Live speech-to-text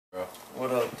What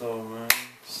up, though, man?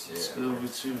 Shit, It's good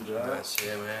with you, dog. Nah,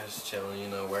 shit, man. Just chilling, you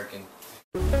know, working.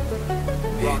 Taking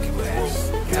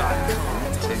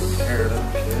care of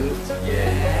them kids. Yeah,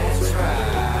 that's right.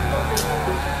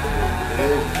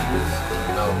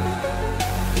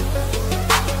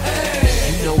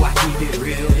 You know I keep it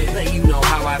real, let you know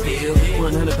how I feel.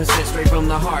 100% straight from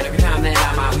the heart every time that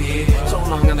I'm out here. So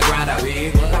long on the grind out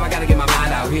here, now I gotta get my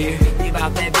mind out here. Be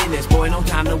about that business, boy, no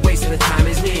time to waste and the time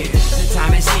is near. The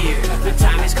time is here, the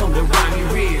time has come to rhyme your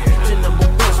rear. To number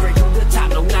one, straight from the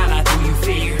top, no nada do you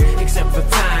fear. Except for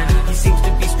time, he seems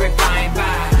to be straight flying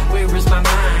by. Where is my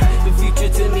mind? The future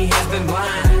to me has been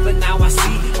blind, but now I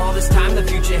see, all this time the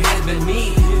future has been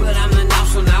me. But I'm the now,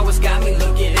 so now it's got me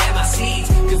looking at my seeds.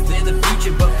 Cause they're the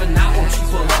future, but for now, won't you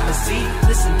pull up and see?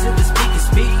 Listen to the speaker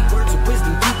speak, words of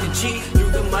wisdom you can cheat.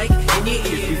 Through the mic in your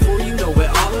ears, before you know it,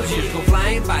 all those years go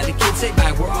flying by. The kids say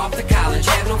bye, we're off to college,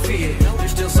 have no fear.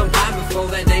 There's still some time before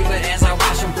that day, but as I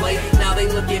watch them play, now they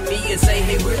look at me and say,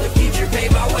 hey, we're the future,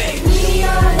 pave our way. We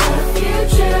are the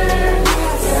future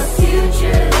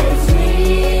is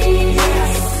me.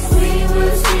 We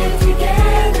will stick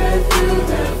together through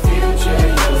the future,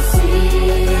 you'll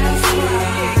see.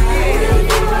 We'll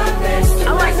do our best to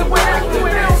rise above the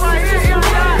rest. It's just a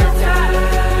matter of time.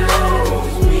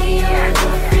 We are the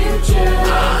future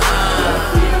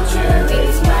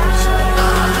is mine.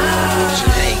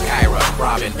 Janae, Kyra,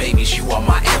 Robin, babies, you are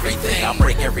my everything. I'll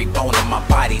break every bone in my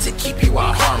body to keep you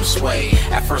out harm's way.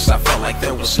 At first I felt like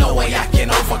there was no way I can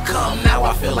overcome. Now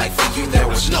I feel like for you there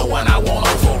was no one I won't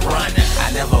overrun.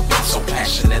 I never been so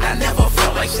passionate, I never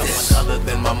felt like this. Other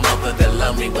than my mother that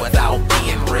loved me without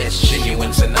being rich.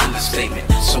 Genuine's an understatement,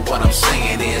 so what I'm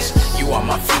saying is you are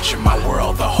my future, my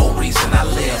world, the whole reason I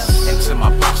live. And to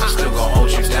my pops, I'm still gonna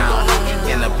hold you down.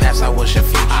 In the past I was your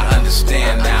future, I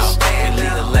understand now. We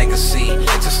leave a legacy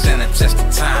to stand the test of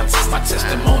time. My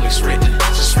testimony's written,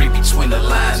 just read between the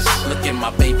lines. Look in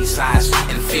my baby's eyes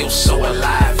and feel so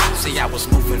alive. See, I was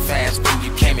moving fast, then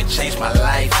you came and changed my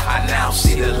life. I now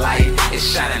see the light, it's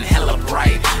shining hella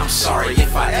bright. I'm sorry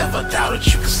if I ever doubted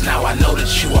you, cause now I know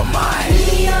that you are mine.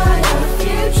 We are the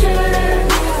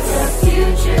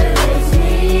future is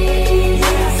me.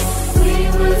 We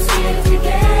will stick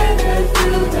together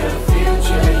through the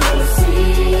future, you'll see.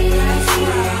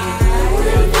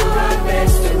 We'll do our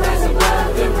best to rise above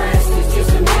the rest, it's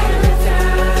just a matter of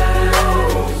time.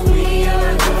 We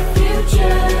are the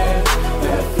future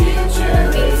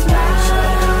is mine.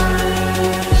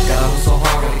 Gotta hustle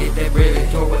hard, gotta get that bread,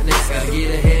 throw what next, gotta get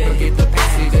ahead, forget the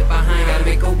past, leave it behind, gotta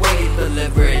make a way, the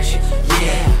leverage.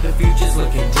 Yeah, the future's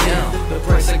looking dim, the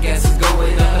price of gas is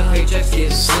going up, the paychecks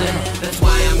getting slim. That's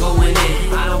why I'm going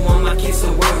in, I don't want my kids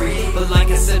to worry. But like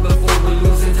I said before, we're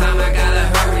losing time, I gotta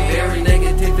hurry. Very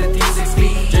negative, the D6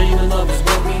 speed, genuine love is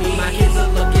what we need. My kids are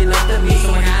looking up to me,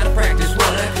 so I gotta practice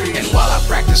what I preach. And while I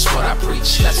practice what I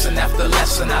preach, lesson after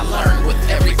lesson I learn, with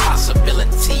every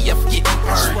possibility of getting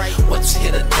burned. What's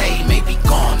here today may be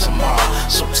gone tomorrow,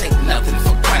 so take nothing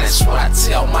for granted. That's what I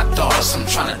tell my daughters, I'm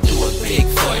trying to do it big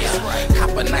for ya.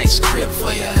 Cop a nice crib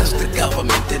for ya, cause the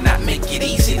government did not make it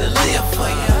easy to live for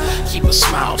ya. Keep a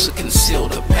smile to conceal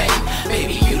the pain.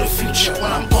 Baby, you the future,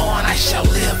 when I'm gone I shall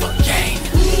live again.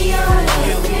 We are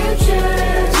the future,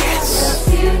 yes.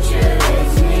 the future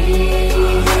is me.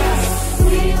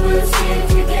 We will stick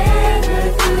together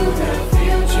through the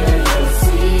future, you'll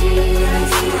see.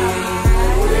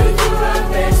 We'll do our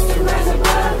best to rise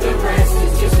above the rest,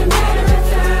 it's just a matter of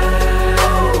time.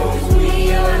 We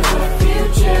are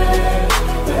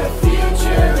the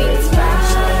future is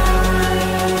mine.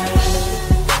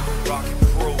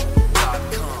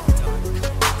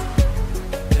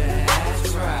 That's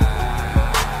right.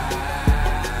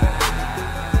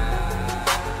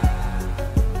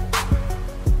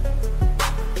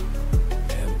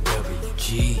 MWG.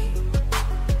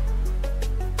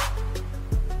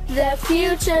 The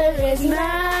future is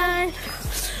mine.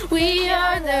 We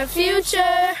are the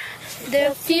future.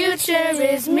 The future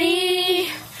is me.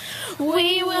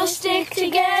 We will stick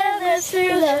together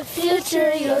through the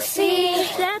future, you'll see.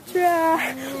 That's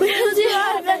right. We'll do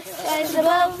our best to rise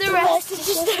above the rest. It's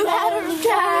just a matter of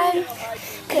time.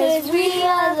 Cause we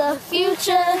are the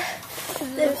future.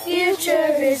 The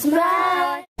future is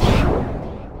mine.